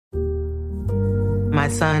my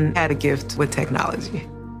son had a gift with technology.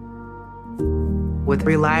 With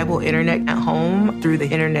reliable internet at home through the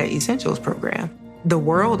Internet Essentials program, the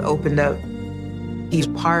world opened up. He's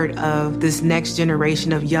part of this next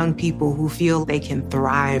generation of young people who feel they can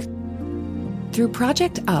thrive. Through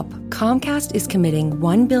Project UP, Comcast is committing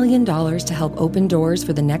 $1 billion to help open doors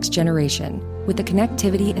for the next generation with the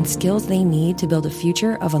connectivity and skills they need to build a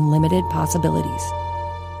future of unlimited possibilities.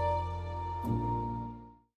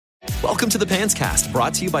 Welcome to the Pants Cast,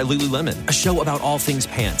 brought to you by Lululemon, a show about all things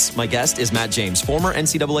pants. My guest is Matt James, former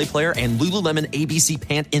NCAA player and Lululemon ABC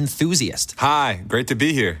pant enthusiast. Hi, great to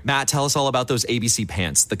be here. Matt, tell us all about those ABC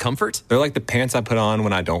pants. The comfort? They're like the pants I put on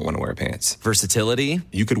when I don't want to wear pants. Versatility?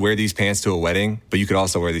 You could wear these pants to a wedding, but you could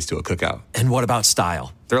also wear these to a cookout. And what about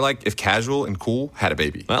style? They're like if casual and cool had a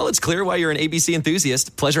baby. Well, it's clear why you're an ABC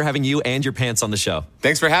enthusiast. Pleasure having you and your pants on the show.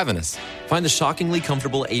 Thanks for having us. Find the shockingly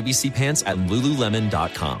comfortable ABC pants at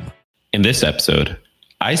Lululemon.com. In this episode,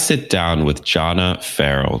 I sit down with Jana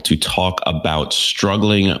Farrell to talk about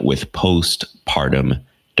struggling with postpartum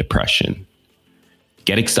depression.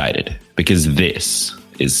 Get excited, because this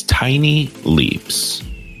is Tiny Leaps,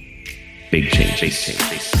 Big Changes.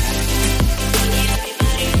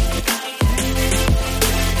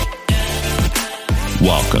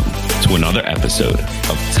 Welcome to another episode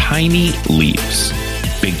of Tiny Leaps,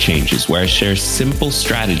 Big Changes, where I share simple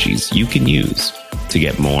strategies you can use to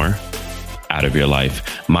get more out of your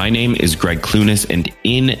life. My name is Greg Clunas, and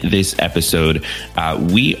in this episode,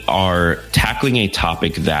 we are tackling a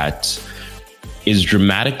topic that is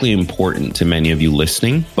dramatically important to many of you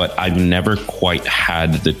listening, but I've never quite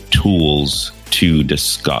had the tools to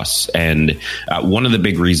discuss. And one of the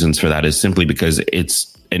big reasons for that is simply because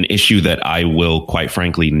it's an issue that I will, quite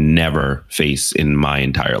frankly, never face in my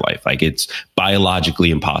entire life. Like, it's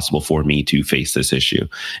biologically impossible for me to face this issue.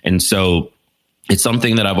 And so it's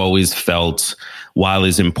something that I've always felt, while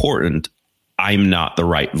is important, I'm not the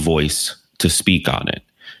right voice to speak on it.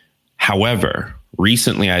 However,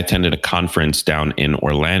 recently I attended a conference down in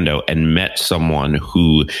Orlando and met someone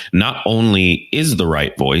who not only is the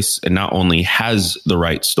right voice and not only has the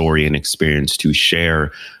right story and experience to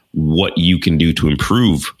share what you can do to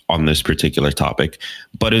improve on this particular topic,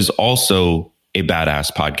 but is also a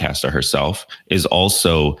badass podcaster herself, is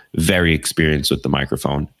also very experienced with the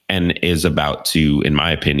microphone, and is about to, in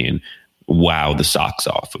my opinion, wow the socks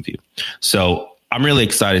off of you. So I'm really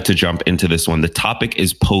excited to jump into this one. The topic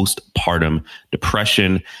is postpartum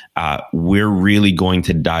depression. We're really going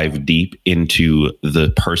to dive deep into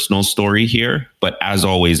the personal story here. But as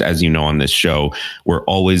always, as you know on this show, we're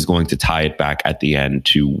always going to tie it back at the end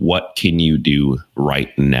to what can you do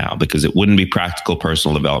right now? Because it wouldn't be practical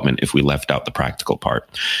personal development if we left out the practical part.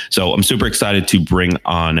 So I'm super excited to bring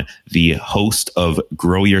on the host of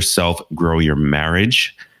Grow Yourself, Grow Your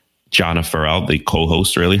Marriage, Jana Farrell, the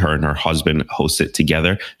co-host. Really, her and her husband host it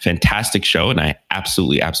together. Fantastic show. And I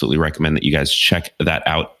absolutely recommend that you guys check that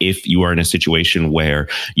out. If you are in a situation where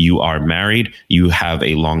you are married, you have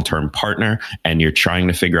a long-term partner, and you're trying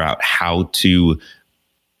to figure out how to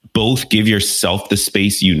both give yourself the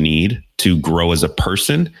space you need to grow as a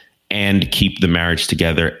person and keep the marriage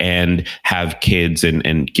together and have kids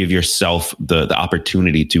and give yourself the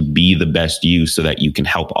opportunity to be the best you so that you can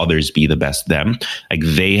help others be the best them. Like,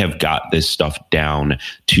 they have got this stuff down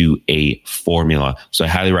to a formula. So I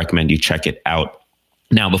highly recommend you check it out.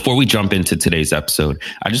 Now, before we jump into today's episode,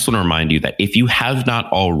 I just want to remind you that if you have not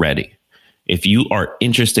already, if you are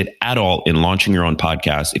interested at all in launching your own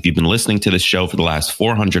podcast, if you've been listening to this show for the last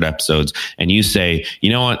 400 episodes and you say,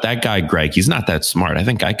 you know what, that guy, Greg, he's not that smart. I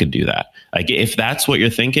think I could do that. Like, if that's what you're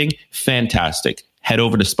thinking, fantastic. Head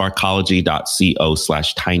over to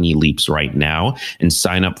sparkology.co/tinyleaps right now and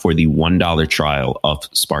sign up for the $1 trial of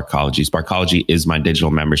Sparkology. Sparkology is my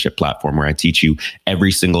digital membership platform where I teach you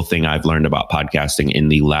every single thing I've learned about podcasting in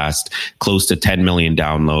the last close to 10 million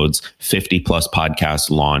downloads, 50 plus podcasts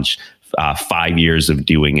launched, 5 years of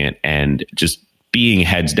doing it, and just being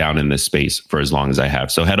heads down in this space for as long as I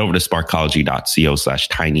have. So head over to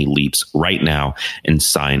sparkology.co/tinyleaps right now and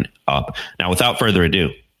sign up. Now, without further ado,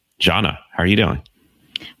 Jana, how are you doing?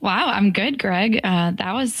 Wow, I'm good, Greg.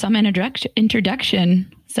 That was some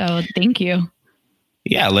introduction. So thank you.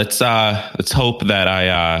 Yeah, let's hope that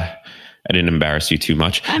I didn't embarrass you too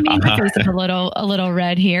much. I mean, my face is a little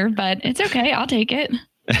red here, but it's okay. I'll take it.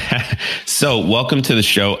 So welcome to the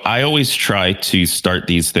show. I always try to start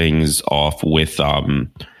these things off with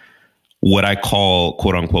what I call,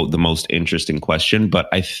 quote unquote, the most interesting question. But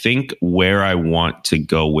I think where I want to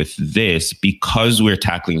go with this, because we're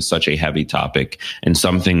tackling such a heavy topic and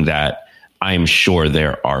something that I'm sure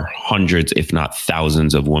there are hundreds, if not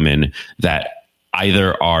thousands of women that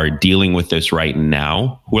either are dealing with this right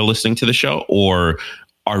now who are listening to the show, or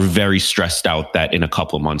are very stressed out that in a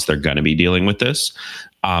couple of months they're going to be dealing with this.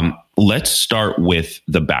 Let's start with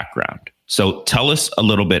the background. So tell us a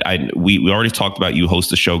little bit. We already talked about, you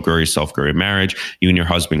host the show Grow Yourself, Grow Your Marriage. You and your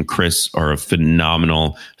husband, Chris, are a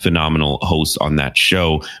phenomenal hosts on that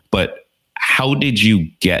show. But how did you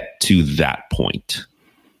get to that point?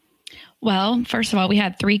 Well, first of all, we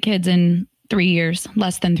had 3 kids in 3 years,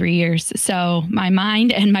 less than 3 years. So my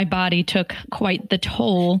mind and my body took quite the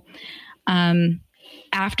toll.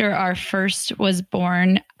 After our first was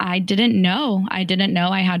born, I didn't know I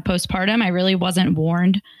had postpartum. I really wasn't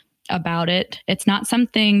warned about it. It's not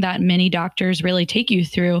something that many doctors really take you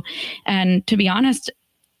through. And to be honest,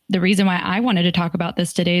 the reason why I wanted to talk about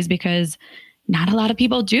this today is because not a lot of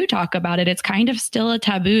people do talk about it. It's kind of still a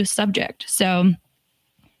taboo subject. So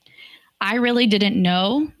I really didn't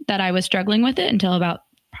know that I was struggling with it until about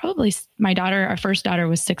probably our first daughter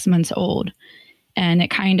was 6 months old. And it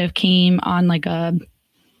kind of came on like a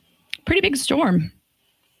pretty big storm.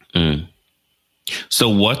 So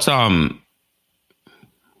what's,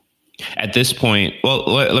 at this point, well,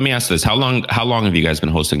 let me ask this. How long have you guys been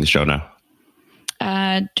hosting the show now?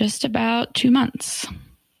 Just about 2 months.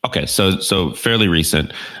 Okay. So fairly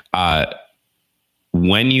recent.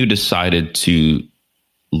 When you decided to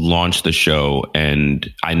launch the show, and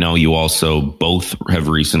I know you also both have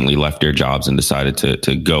recently left your jobs and decided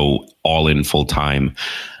to go all in full time.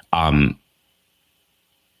 I'm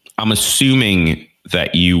assuming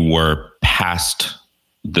that you were past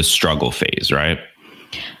the struggle phase, right?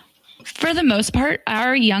 For the most part,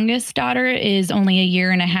 our youngest daughter is only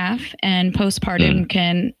 1.5 years, and postpartum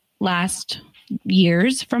can last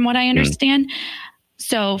years from what I understand.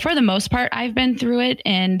 So for the most part, I've been through it.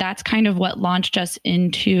 And that's kind of what launched us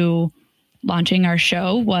into launching our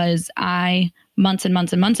show. Was I, months and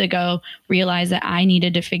months and months ago, realized that I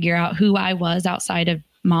needed to figure out who I was outside of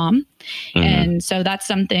mom. And so that's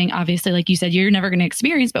something, obviously, like you said, you're never going to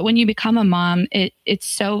experience. But when you become a mom, it's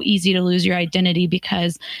so easy to lose your identity,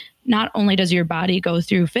 because not only does your body go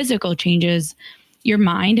through physical changes, your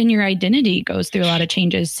mind and your identity goes through a lot of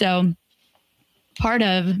changes. So part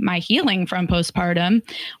of my healing from postpartum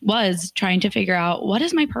was trying to figure out, what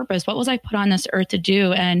is my purpose? What was I put on this earth to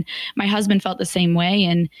do? And my husband felt the same way.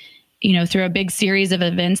 And, through a big series of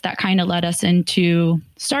events, that kind of led us into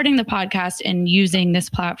starting the podcast and using this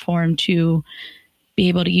platform to be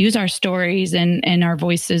able to use our stories and our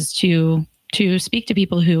voices to speak to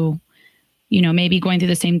people who, maybe going through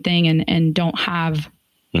the same thing and don't have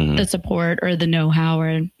the support or the know-how,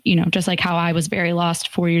 or, just like how I was very lost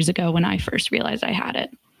 4 years ago when I first realized I had it.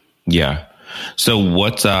 Yeah. So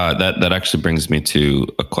what, that actually brings me to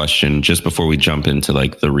a question just before we jump into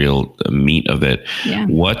like the real meat of it. Yeah.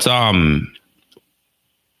 What, and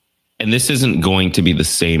this isn't going to be the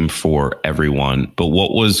same for everyone, but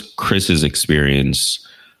what was Chris's experience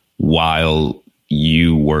while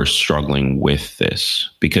you were struggling with this?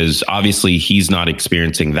 Because obviously he's not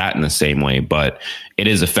experiencing that in the same way, but it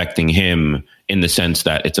is affecting him in the sense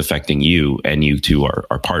that it's affecting you, and you two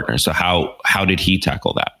are partners. So how did he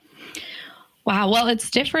tackle that? Wow. Well,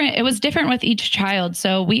 it's different. It was different with each child.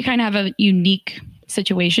 So we kind of have a unique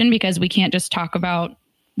situation because we can't just talk about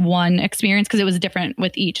one experience, because it was different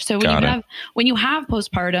with each. So when you have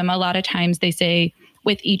postpartum, a lot of times they say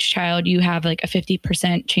with each child, you have like a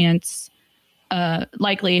 50% chance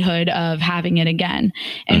likelihood of having it again.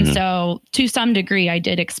 And so to some degree, I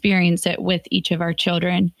did experience it with each of our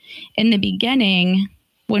children. In the beginning,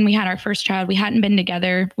 when we had our first child, we hadn't been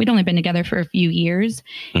together. We'd only been together for a few years,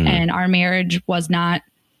 and our marriage was not,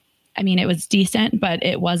 it was decent, but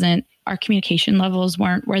it wasn't, our communication levels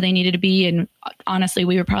weren't where they needed to be. And honestly,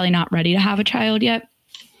 we were probably not ready to have a child yet.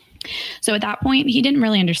 So at that point, he didn't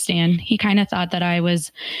really understand. He kind of thought that I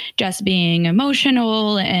was just being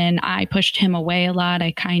emotional, and I pushed him away a lot.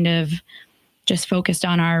 I kind of just focused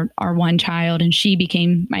on our one child, and she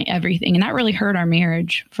became my everything. And that really hurt our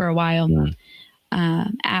marriage for a while.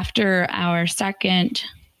 After our second,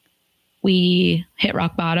 we hit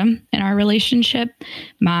rock bottom in our relationship.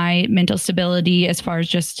 My mental stability, as far as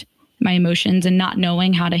just my emotions and not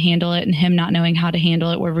knowing how to handle it, and him not knowing how to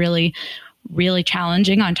handle it, were really, really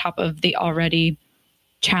challenging on top of the already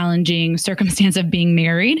challenging circumstance of being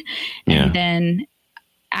married. Yeah. And then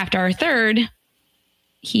after our third,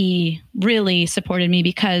 he really supported me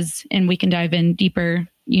because, and we can dive in deeper,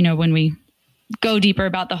 when we go deeper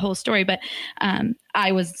about the whole story, but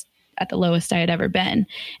I was at the lowest I had ever been.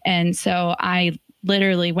 And so I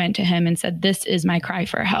literally went to him and said, this is my cry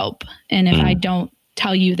for help. And if I don't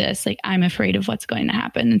tell you this, like, I'm afraid of what's going to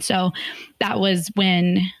happen. And so that was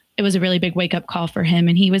when it was a really big wake up call for him.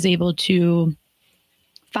 And he was able to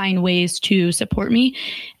find ways to support me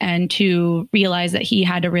and to realize that he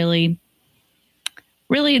had to really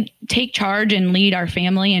take charge and lead our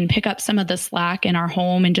family and pick up some of the slack in our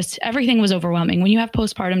home. And just everything was overwhelming. When you have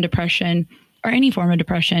postpartum depression or any form of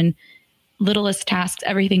depression, littlest tasks,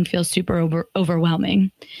 everything feels super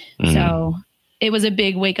overwhelming. Mm-hmm. So it was a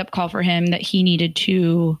big wake up call for him that he needed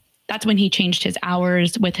to, that's when he changed his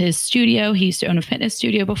hours with his studio. He used to own a fitness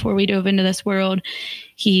studio before we dove into this world.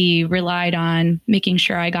 He relied on making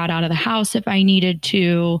sure I got out of the house if I needed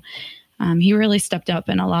to. He really stepped up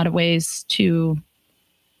in a lot of ways to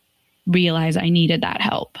realize I needed that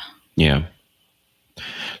help. Yeah.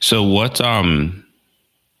 So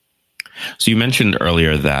so you mentioned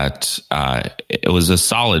earlier that it was a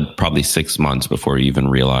solid probably 6 months before you even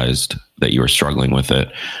realized that you were struggling with it.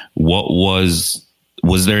 Was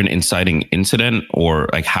there an inciting incident, or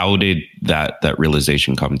like how did that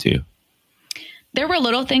realization come to you? There were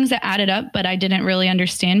little things that added up, but I didn't really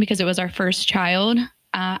understand because it was our first child.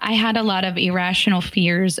 I had a lot of irrational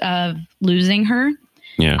fears of losing her.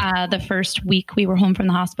 Yeah. The first week we were home from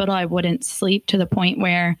the hospital, I wouldn't sleep, to the point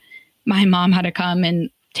where my mom had to come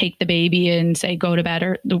and take the baby and say, go to bed,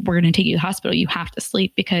 or we're going to take you to the hospital. You have to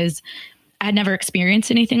sleep, because I had never experienced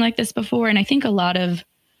anything like this before. And I think a lot of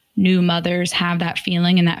new mothers have that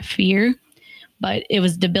feeling and that fear, but it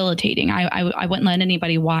was debilitating. I wouldn't let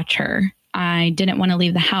anybody watch her. I didn't want to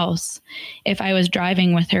leave the house. If I was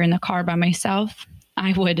driving with her in the car by myself,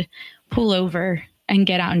 I would pull over and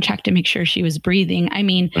get out and check to make sure she was breathing. I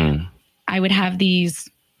mean, I would have these,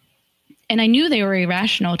 and I knew they were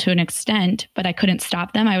irrational to an extent, but I couldn't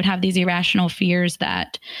stop them. I would have these irrational fears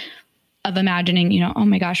of imagining, oh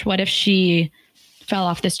my gosh, what if she fell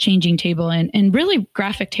off this changing table, and really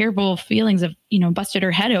graphic, terrible feelings of, busted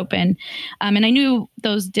her head open. And I knew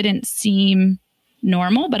those didn't seem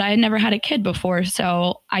normal, but I had never had a kid before,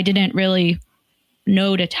 so I didn't really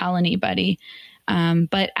know to tell anybody.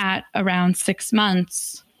 But at around 6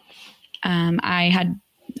 months, I had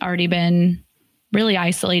already been really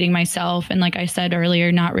isolating myself. And like I said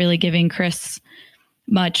earlier, not really giving Chris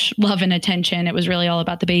much love and attention. It was really all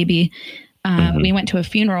about the baby. We went to a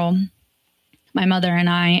funeral, my mother and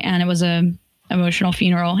I, and it was an emotional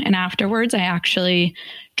funeral. And afterwards, I actually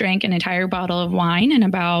drank an entire bottle of wine in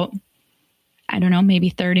about, I don't know, maybe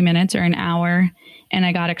 30 minutes or an hour. And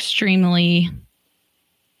I got extremely,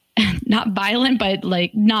 not violent, but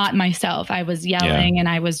like not myself. I was yelling and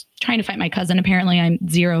I was trying to fight my cousin. Apparently I'm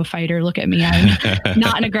zero fighter. Look at me. I'm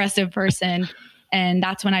not an aggressive person. And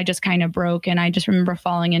that's when I just kind of broke. And I just remember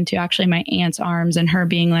falling into actually my aunt's arms and her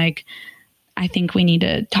being like, I think we need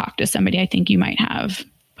to talk to somebody. I think you might have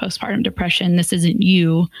postpartum depression. This isn't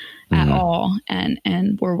you at all. And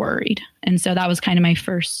we're worried. And so that was kind of my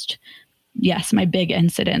first, my big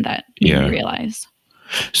incident that made me realize.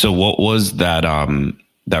 So what was that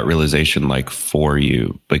realization like for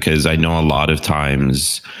you? Because I know a lot of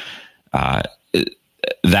times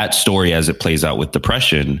that story, as it plays out with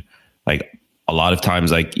depression, like a lot of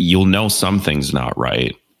times, like you'll know something's not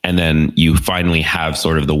right. And then you finally have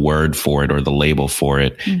sort of the word for it or the label for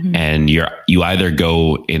it. And you either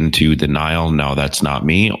go into denial, no, that's not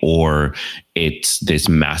me, or it's this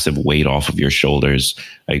massive weight off of your shoulders.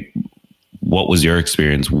 Like, what was your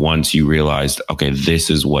experience once you realized, okay, this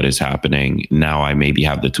is what is happening. Now I maybe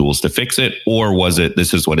have the tools to fix it. Or was it,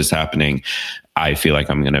 this is what is happening. I feel like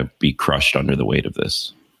I'm going to be crushed under the weight of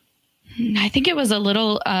this. I think it was a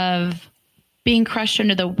little of being crushed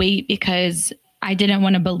under the weight because I didn't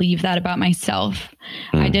want to believe that about myself.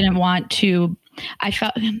 I didn't want to, I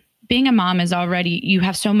felt being a mom is already, you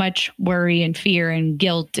have so much worry and fear and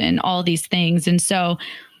guilt and all these things. And so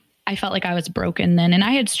I felt like I was broken then. And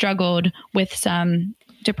I had struggled with some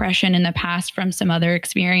depression in the past from some other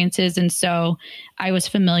experiences. And so I was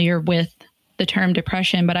familiar with the term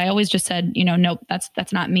depression, but I always just said, nope,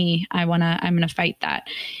 that's not me. I'm going to fight that.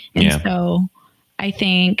 And so I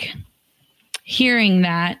think hearing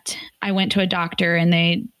that, I went to a doctor and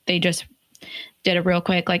they just did a real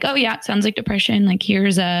quick, like, oh yeah, it sounds like depression. Like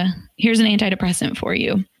here's an antidepressant for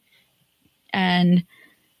you. And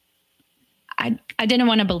I didn't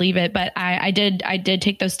want to believe it, but I did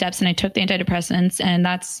take those steps and I took the antidepressants, and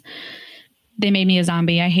they made me a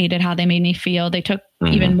zombie. I hated how they made me feel. They took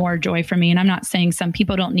even more joy from me. And I'm not saying some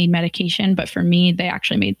people don't need medication, but for me, they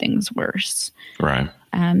actually made things worse. Right.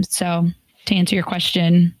 So to answer your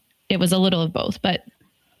question, it was a little of both, but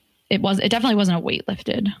it definitely wasn't a weight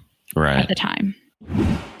lifted at the time.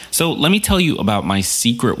 So let me tell you about my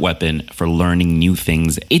secret weapon for learning new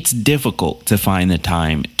things. It's difficult to find the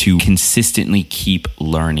time to consistently keep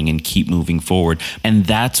learning and keep moving forward. And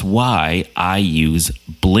that's why I use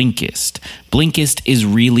Blinkist. Blinkist is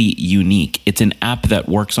really unique. It's an app that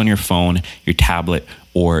works on your phone, your tablet,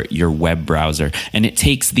 or your web browser. And it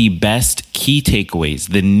takes the best key takeaways,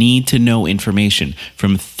 the need to know information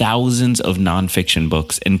from thousands of nonfiction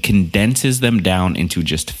books and condenses them down into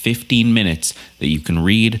just 15 minutes that you can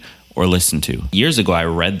read or listen to. Years ago, I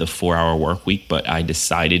read the 4-Hour Workweek, but I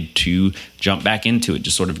decided to jump back into it,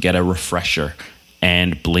 just sort of get a refresher.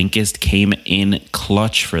 And Blinkist came in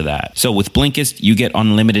clutch for that. So with Blinkist, you get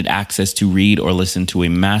unlimited access to read or listen to a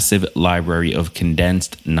massive library of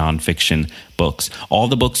condensed nonfiction books. All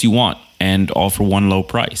the books you want, and all for one low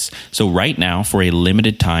price. So right now, for a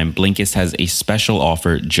limited time, Blinkist has a special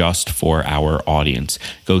offer just for our audience.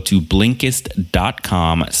 Go to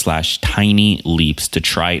Blinkist.com/tinyleaps to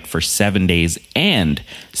try it for 7 days and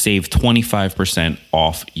save 25%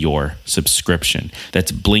 off your subscription.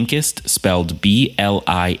 That's Blinkist, spelled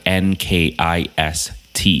BLINKIST.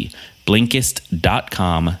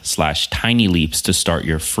 Blinkist.com/tinyleaps to start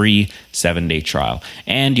your free 7-day trial.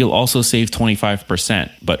 And you'll also save 25%,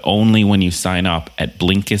 but only when you sign up at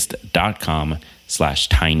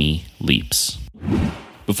Blinkist.com/tinyleaps.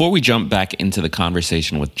 Before we jump back into the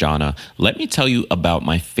conversation with Jana, let me tell you about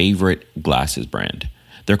my favorite glasses brand.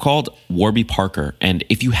 They're called Warby Parker, and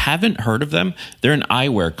if you haven't heard of them, they're an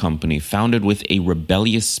eyewear company founded with a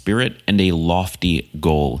rebellious spirit and a lofty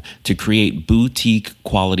goal to create boutique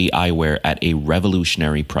quality eyewear at a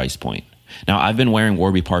revolutionary price point. Now, I've been wearing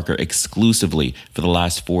Warby Parker exclusively for the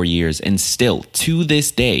last 4 years, and still, to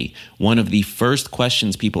this day, one of the first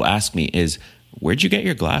questions people ask me is, where'd you get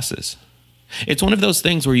your glasses? It's one of those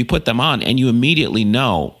things where you put them on and you immediately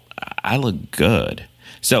know, I look good.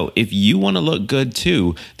 So if you want to look good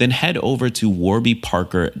too, then head over to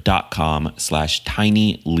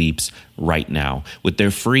warbyparker.com/tinyleaps right now. With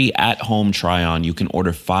their free at-home try-on, you can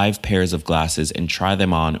order 5 pairs of glasses and try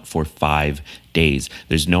them on for 5 days.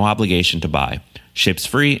 There's no obligation to buy. Ships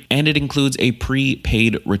free, and it includes a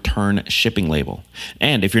prepaid return shipping label.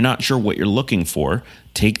 And if you're not sure what you're looking for,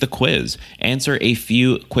 take the quiz. Answer a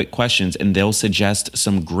few quick questions, and they'll suggest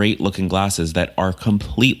some great-looking glasses that are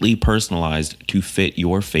completely personalized to fit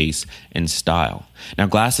your face and style. Now,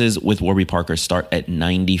 glasses with Warby Parker start at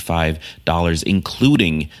 $95,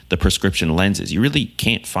 including the prescription lenses. You really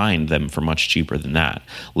can't find them for much cheaper than that.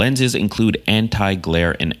 Lenses include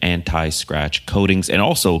anti-glare and anti-scratch coatings, and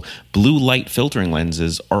also blue light filtering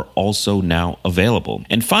lenses are also now available.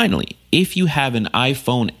 And finally, if you have an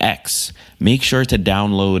iPhone X, make sure to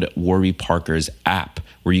download Warby Parker's app,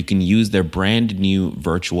 where you can use their brand new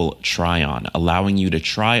virtual try-on, allowing you to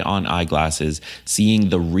try on eyeglasses, seeing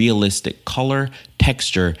the realistic color,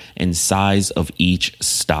 texture, and size of each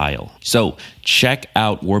style. So check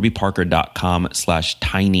out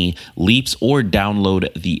warbyparker.com/tinyleaps or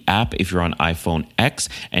download the app if you're on iPhone X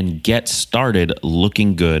and get started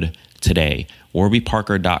looking good today.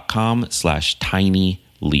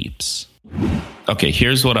 warbyparker.com/tinyleaps. Okay,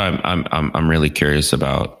 here's what I'm really curious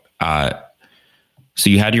about. So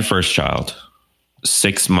you had your first child.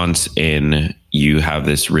 6 months in, you have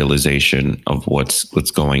this realization of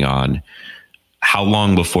what's going on. How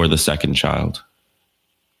long before the second child?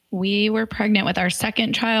 We were pregnant with our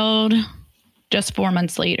second child just 4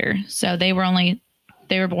 months later. So they were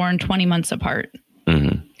born 20 months apart.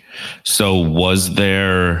 Mm-hmm. So was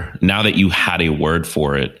there, now that you had a word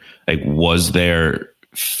for it, like, was there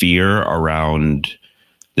fear around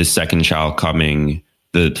the second child coming?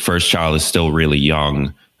 The first child is still really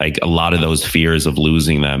young. Like, a lot of those fears of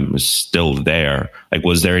losing them is still there. Like,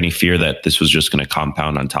 was there any fear that this was just going to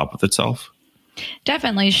compound on top of itself?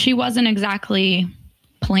 Definitely. She wasn't exactly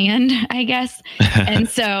planned, I guess. And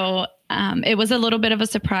so it was a little bit of a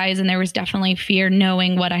surprise, and there was definitely fear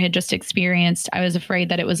knowing what I had just experienced. I was afraid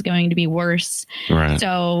that it was going to be worse. Right.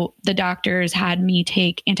 So the doctors had me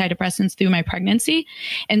take antidepressants through my pregnancy.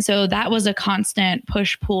 And so that was a constant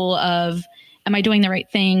push-pull of, am I doing the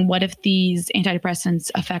right thing? What if these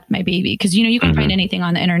antidepressants affect my baby? Because, you can find anything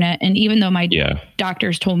on the internet. And even though my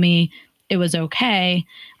doctors told me it was okay,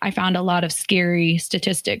 I found a lot of scary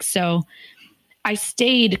statistics. So I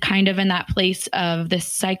stayed kind of in that place of this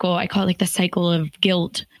cycle. I call it like the cycle of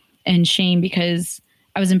guilt and shame, because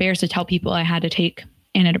I was embarrassed to tell people I had to take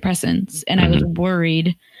antidepressants, and I was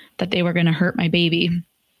worried that they were going to hurt my baby.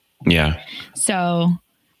 Yeah. So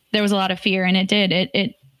there was a lot of fear, and it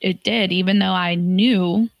did, even though I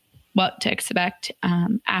knew what to expect.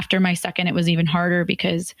 After my second, it was even harder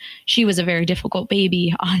because she was a very difficult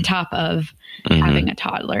baby on top of having a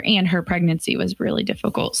toddler, and her pregnancy was really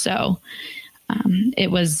difficult. So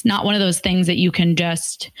it was not one of those things that you can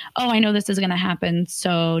just, I know this is going to happen,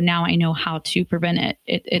 so now I know how to prevent it.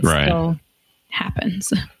 It still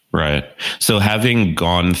happens. Right. So having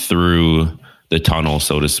gone through the tunnel,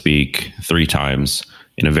 so to speak, 3 times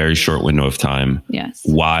in a very short window of time, yes,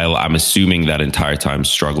 while I'm assuming that entire time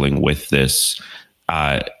struggling with this,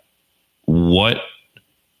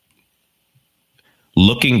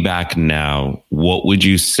 looking back now, what would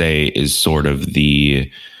you say is sort of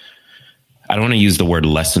I don't want to use the word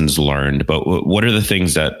lessons learned, but what are the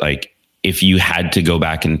things that, like, if you had to go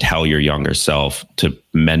back and tell your younger self to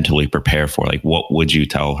mentally prepare for, like, what would you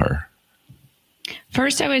tell her?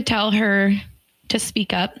 First, I would tell her to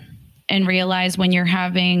speak up and realize when you're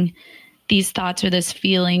having these thoughts or this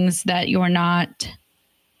feelings that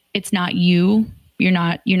it's not you. You're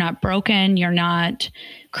not broken. You're not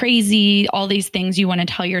crazy. All these things you want to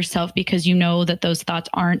tell yourself because you know that those thoughts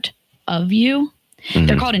aren't of you. Mm-hmm.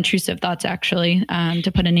 They're called intrusive thoughts, actually,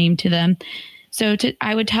 to put a name to them. So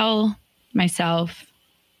I would tell myself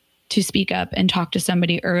to speak up and talk to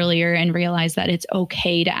somebody earlier and realize that it's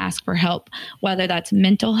okay to ask for help, whether that's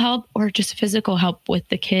mental help or just physical help with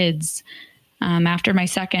the kids. After my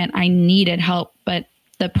second, I needed help, but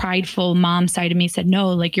the prideful mom side of me said, no,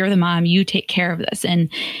 like, you're the mom, you take care of this. And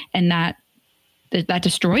that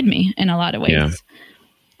destroyed me in a lot of ways.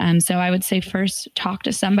 Yeah. So I would say first talk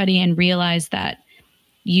to somebody and realize that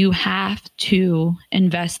you have to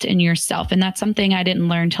invest in yourself. And that's something I didn't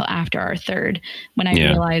learn till after our third, when I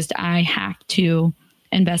realized I have to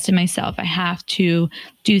invest in myself. I have to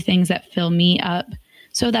do things that fill me up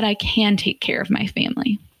so that I can take care of my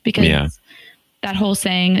family. Because that whole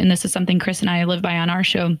saying, and this is something Chris and I live by on our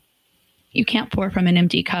show, you can't pour from an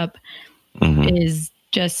empty cup, is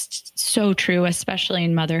just so true, especially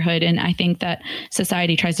in motherhood. And I think that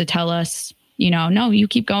society tries to tell us, no, you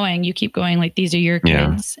keep going, like, these are your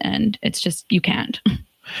kids, and it's just, you can't.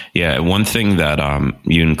 Yeah. One thing that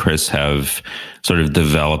you and Chris have sort of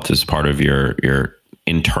developed as part of your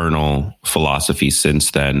internal philosophy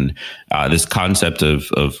since then, this concept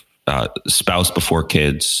of spouse before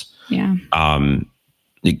kids. Yeah.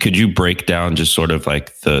 Could you break down just sort of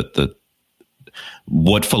like the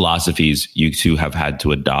what philosophies you two have had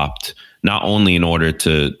to adopt, not only in order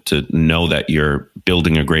to know that you're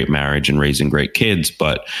building a great marriage and raising great kids,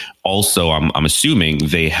 but also I'm assuming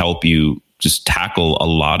they help you just tackle a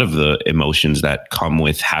lot of the emotions that come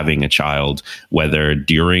with having a child, whether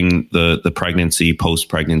during the pregnancy,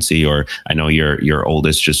 post-pregnancy, or I know your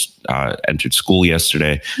oldest just entered school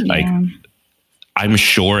yesterday. Yeah. Like, I'm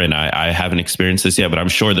sure, and I haven't experienced this yet, but I'm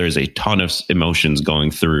sure there's a ton of emotions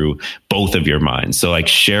going through both of your minds. So, like,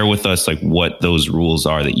 share with us, like, what those rules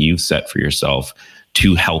are that you've set for yourself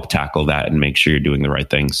to help tackle that and make sure you're doing the right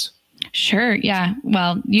things. Sure. Yeah.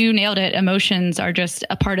 Well, you nailed it. Emotions are just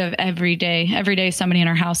a part of every day. Every day somebody in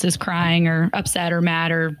our house is crying or upset or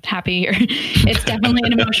mad or happy. It's definitely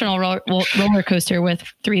an emotional roller coaster with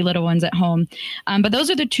 3 little ones at home. But those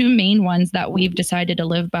are the 2 main ones that we've decided to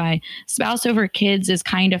live by. Spouse over kids is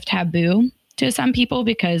kind of taboo to some people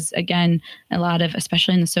because, again, a lot of,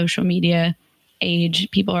 especially in the social media age,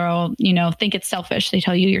 people are all, think it's selfish. They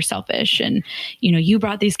tell you you're selfish and, you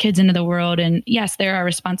brought these kids into the world. And yes, they're our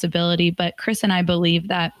responsibility. But Chris and I believe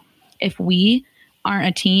that if we aren't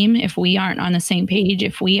a team, if we aren't on the same page,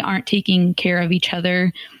 if we aren't taking care of each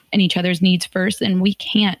other and each other's needs first, then we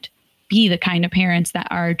can't be the kind of parents that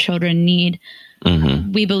our children need.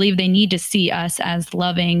 Mm-hmm. We believe they need to see us as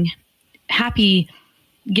loving, happy,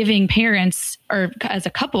 giving parents, or as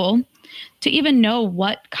a couple, to even know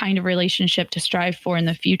what kind of relationship to strive for in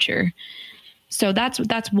the future. So that's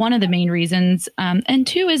one of the main reasons. And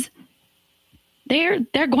 2 is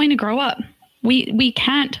they're going to grow up. We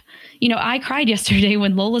can't, I cried yesterday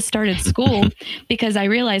when Lola started school because I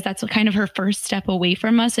realized that's kind of her first step away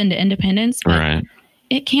from us into independence. But right.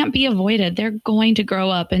 It can't be avoided. They're going to grow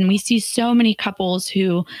up. And we see so many couples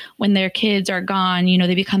who, when their kids are gone,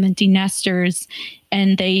 they become empty nesters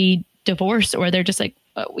and they divorce, or they're just like,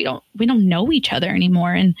 we don't know each other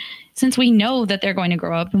anymore. And since we know that they're going to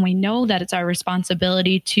grow up and we know that it's our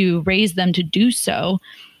responsibility to raise them to do so,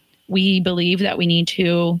 we believe that we need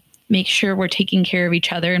to make sure we're taking care of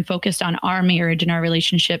each other and focused on our marriage and our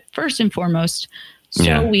relationship first and foremost,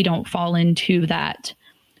 so we don't fall into that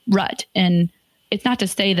rut. And it's not to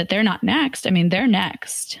say that they're not next. I mean, they're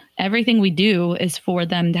next. Everything we do is for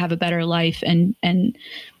them to have a better life and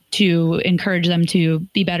to encourage them to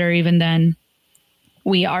be better even than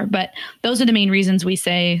we are. But those are the main reasons we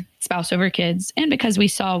say spouse over kids, and because we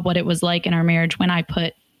saw what it was like in our marriage when I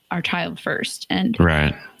put our child first. And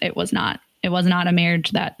it was not a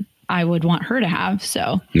marriage that I would want her to have.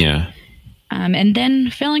 So yeah. And then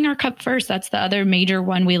filling our cup first. That's the other major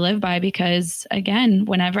one we live by, because again,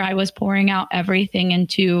 whenever I was pouring out everything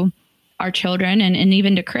into our children and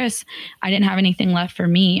even to Chris, I didn't have anything left for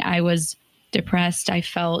me. I was depressed. I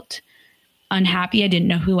felt unhappy. I didn't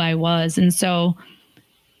know who I was. And so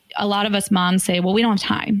a lot of us moms say, well, we don't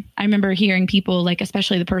have time. I remember hearing people, like,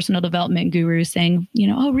 especially the personal development gurus, saying,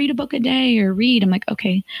 oh, read a book a day or read. I'm like,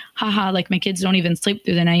 okay, haha, like my kids don't even sleep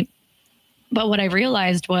through the night. But what I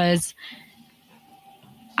realized was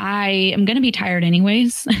I am going to be tired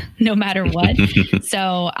anyways, no matter what.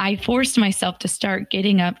 So I forced myself to start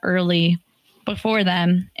getting up early before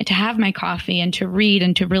them, and to have my coffee and to read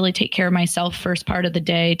and to really take care of myself first part of the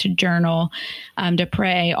day, to journal, to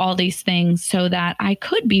pray, all these things, so that I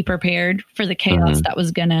could be prepared for the chaos that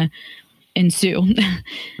was going to ensue.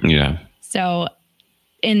 Yeah. So,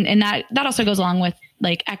 and that also goes along with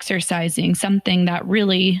like exercising. Something that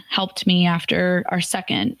really helped me after our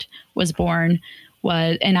second was born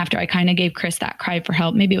and after I kind of gave Chris that cry for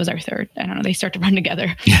help, maybe it was our third, I don't know, they start to run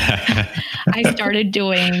together. I started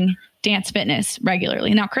doing dance fitness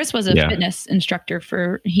regularly. Now, Chris was a fitness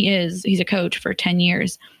instructor he's a coach for 10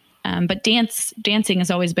 years. But dancing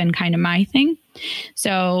has always been kind of my thing.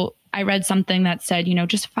 So I read something that said,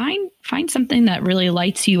 just find something that really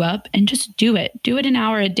lights you up and just do it. Do it an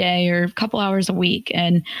hour a day or a couple hours a week.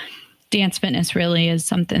 And dance fitness really is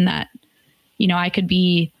something that, I could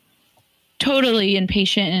be totally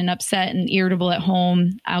impatient and upset and irritable at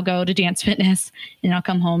home. I'll go to dance fitness and I'll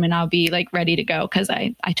come home and I'll be like ready to go, because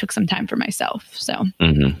I took some time for myself. So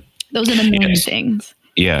those are the main things.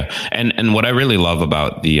 Yeah. And what I really love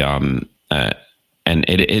about the, and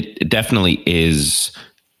it definitely is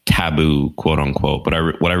taboo, quote unquote, but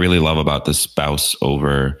what I really love about the spouse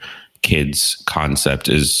over kids concept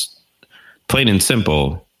is plain and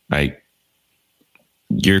simple. Like,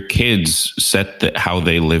 your kids set how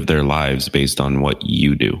they live their lives based on what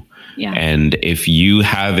you do. Yeah. And if you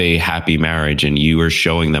have a happy marriage and you are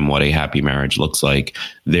showing them what a happy marriage looks like,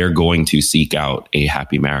 they're going to seek out a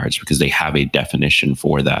happy marriage because they have a definition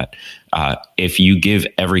for that. If you give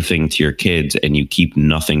everything to your kids and you keep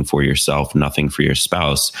nothing for yourself, nothing for your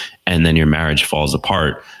spouse, and then your marriage falls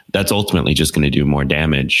apart, that's ultimately just going to do more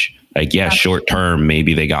damage. Like, yeah, short term,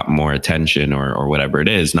 maybe they got more attention or whatever it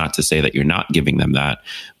is, not to say that you're not giving them that,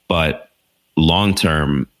 but long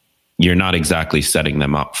term, you're not exactly setting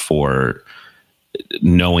them up for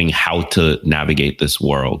knowing how to navigate this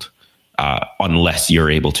world unless you're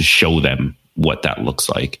able to show them what that looks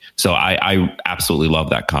like. So I absolutely love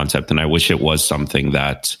that concept. And I wish it was something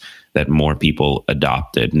that more people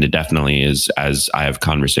adopted. And it definitely is, as I have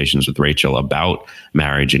conversations with Rachel about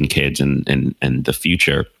marriage and kids and the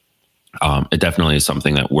future. It definitely is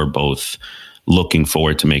something that we're both looking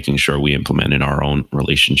forward to making sure we implement in our own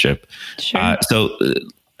relationship. Sure. So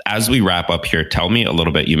as we wrap up here, tell me a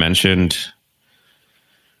little bit. You mentioned,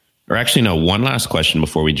 or actually, no, one last question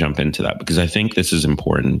before we jump into that, because I think this is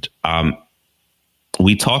important.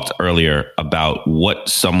 We talked earlier about what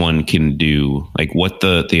someone can do, like what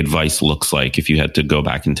the advice looks like if you had to go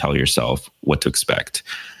back and tell yourself what to expect.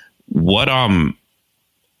 What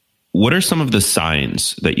are some of the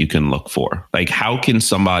signs that you can look for? Like, how can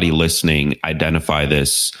somebody listening identify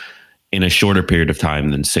this in a shorter period of time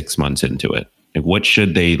than 6 months into it? Like, what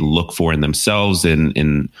should they look for in themselves,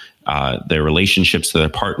 in their relationships to their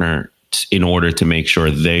partner, in order to make sure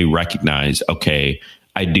they recognize, okay,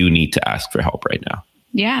 I do need to ask for help right now?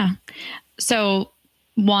 Yeah. So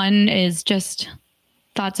one is just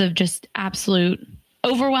thoughts of just absolute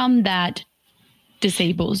overwhelm that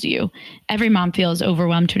disables you. Every mom feels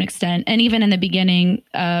overwhelmed to an extent. And even in the beginning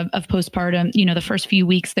of postpartum, the first few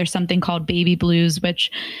weeks, there's something called baby blues,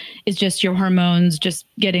 which is just your hormones just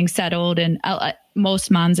getting settled. And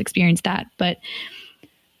most moms experience that. But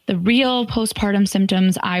the real postpartum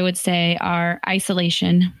symptoms, I would say, are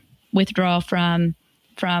isolation, withdrawal from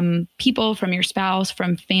people, from your spouse,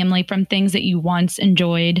 from family, from things that you once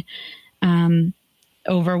enjoyed,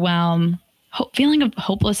 overwhelm, feeling of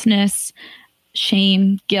hopelessness,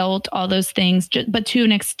 shame, guilt, all those things, but to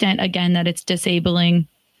an extent, again, that it's disabling.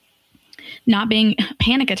 Not being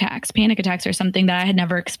panic attacks. Panic attacks are something that I had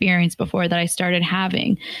never experienced before that I started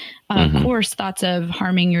having. Of course, thoughts of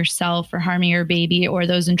harming yourself or harming your baby, or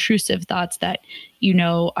those intrusive thoughts that,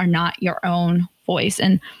 are not your own voice.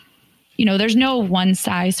 And, there's no one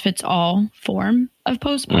size fits all form of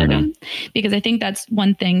postpartum, because I think that's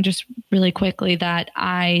one thing, just really quickly, that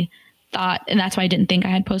I thought, and that's why I didn't think I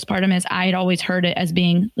had postpartum, is I had always heard it as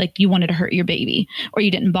being like you wanted to hurt your baby or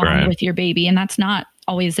you didn't bond with your baby. And that's not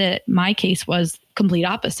always it. My case was complete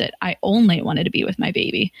opposite. I only wanted to be with my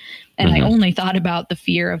baby, and I only thought about the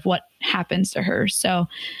fear of what happens to her. So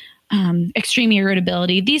extreme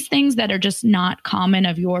irritability, these things that are just not common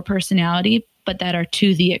of your personality, but that are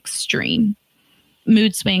to the extreme.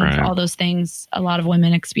 Mood swings, all those things a lot of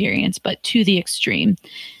women experience, but to the extreme.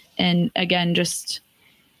 And again, just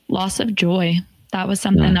loss of joy. That was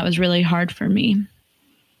something that was really hard for me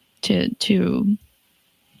to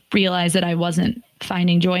realize, that I wasn't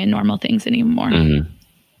finding joy in normal things anymore.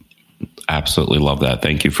 Absolutely love that.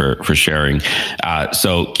 Thank you for sharing.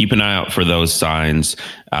 So keep an eye out for those signs.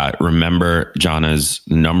 Remember Jana's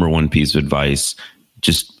number one piece of advice: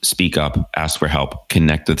 just speak up, ask for help,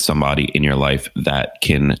 connect with somebody in your life that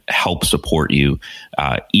can help support you.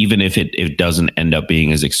 Even if it doesn't end up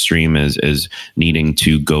being as extreme as needing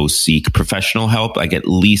to go seek professional help, like at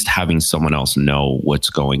least having someone else know what's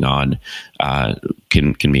going on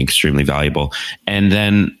can be extremely valuable. And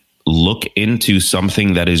then look into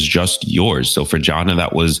something that is just yours. So for Jana,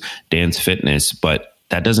 that was dance fitness, but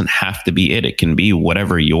that doesn't have to be it. It can be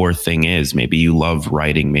whatever your thing is. Maybe you love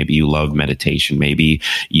writing. Maybe you love meditation. Maybe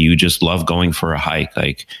you just love going for a hike.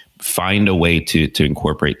 Like, find a way to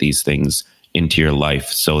incorporate these things into your life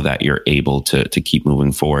so that you're able to keep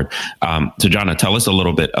moving forward. So Jana, tell us a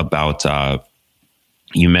little bit about,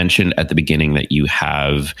 you mentioned at the beginning that you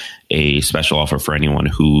have a special offer for anyone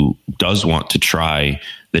who does want to try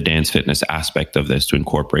the dance fitness aspect of this, to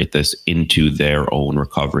incorporate this into their own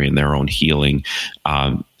recovery and their own healing.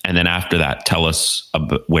 And then after that, tell us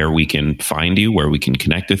about where we can find you, where we can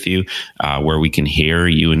connect with you, where we can hear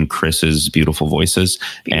you and Chris's beautiful voices.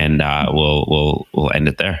 And we'll end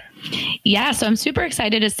it there. Yeah. So I'm super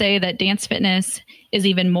excited to say that dance fitness is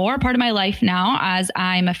even more a part of my life now, as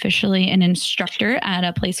I'm officially an instructor at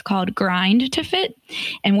a place called Grind to Fit.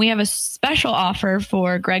 And we have a special offer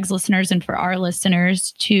for Greg's listeners and for our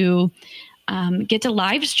listeners to get to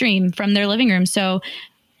live stream from their living room. So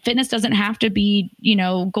fitness doesn't have to be,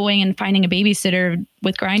 going and finding a babysitter.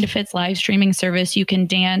 With Grind to Fit's live streaming service, you can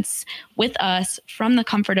dance with us from the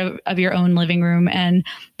comfort of your own living room. And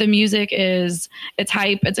the music it's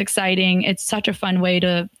hype, it's exciting. It's such a fun way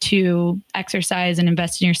to exercise and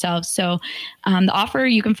invest in yourself. So the offer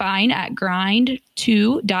you can find at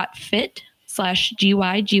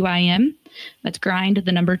grind2.fit/GYGYM. That's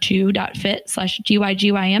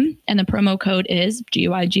grind2.fit/GYGYM. And the promo code is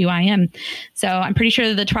GYGYM. So I'm pretty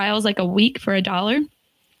sure the trial is like a week for $1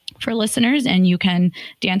 for listeners, and you can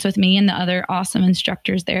dance with me and the other awesome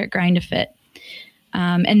instructors there at Grind to Fit.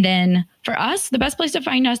 And then for us, the best place to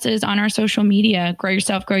find us is on our social media. Grow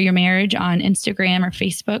Yourself, Grow Your Marriage on Instagram or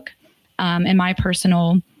Facebook. And my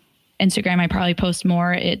personal Instagram, I probably post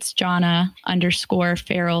more. It's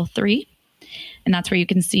Jana_Farrell3. And that's where you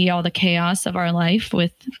can see all the chaos of our life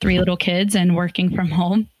with 3 little kids and working from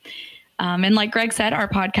home. And like Greg said, our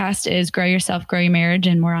podcast is Grow Yourself, Grow Your Marriage,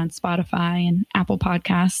 and we're on Spotify and Apple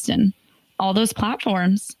Podcasts and all those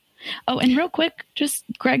platforms. Oh, and real quick, just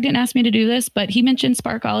Greg didn't ask me to do this, but he mentioned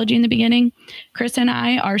Sparkology in the beginning. Chris and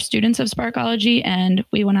I are students of Sparkology, and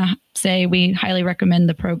we want to say we highly recommend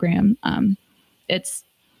the program. It's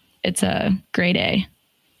a grade A.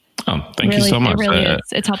 Oh, thank you so much. It really is.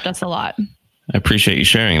 It's helped us a lot. I appreciate you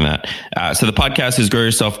sharing that. So the podcast is Grow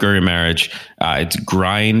Yourself, Grow Your Marriage. It's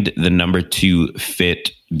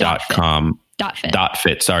grind2fit.com.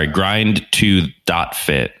 .fit. Sorry,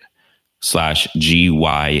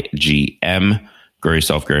 grind2.fit/GYGM. Grow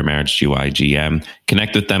Yourself, Grow Your Marriage, GYGM.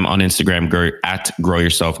 Connect with them on Instagram, at Grow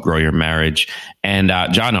Yourself, Grow Your Marriage. And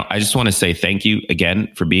Jana, I just want to say thank you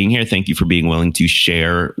again for being here. Thank you for being willing to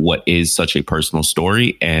share what is such a personal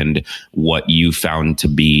story and what you found to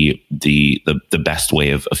be the best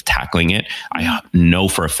way of tackling it. I know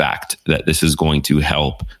for a fact that this is going to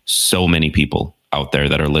help so many people out there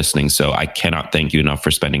that are listening. So I cannot thank you enough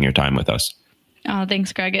for spending your time with us. Oh,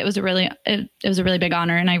 thanks, Greg. It was a really big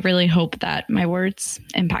honor, and I really hope that my words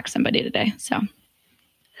impact somebody today. So,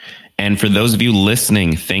 and for those of you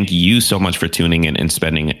listening, thank you so much for tuning in and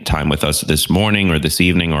spending time with us this morning or this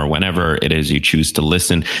evening or whenever it is you choose to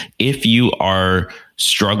listen. If you are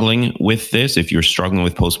struggling with this, if you're struggling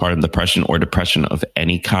with postpartum depression or depression of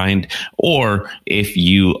any kind, or if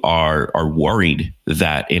you are worried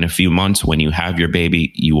that in a few months when you have your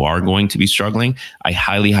baby, you are going to be struggling, I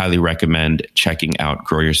highly, highly recommend checking out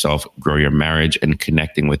Grow Yourself, Grow Your Marriage and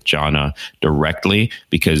connecting with Jana directly,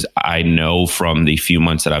 because I know from the few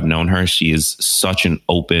months that I've known her, she is such an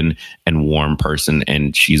open and warm person,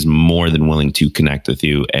 and she's more than willing to connect with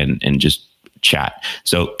you and just chat.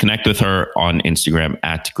 So connect with her on Instagram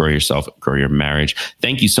at Grow Yourself, Grow Your Marriage.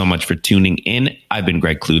 Thank you so much for tuning in. I've been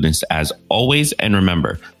Greg Cludens as always. And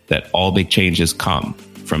remember that all big changes come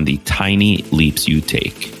from the tiny leaps you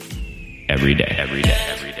take every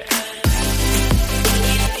day.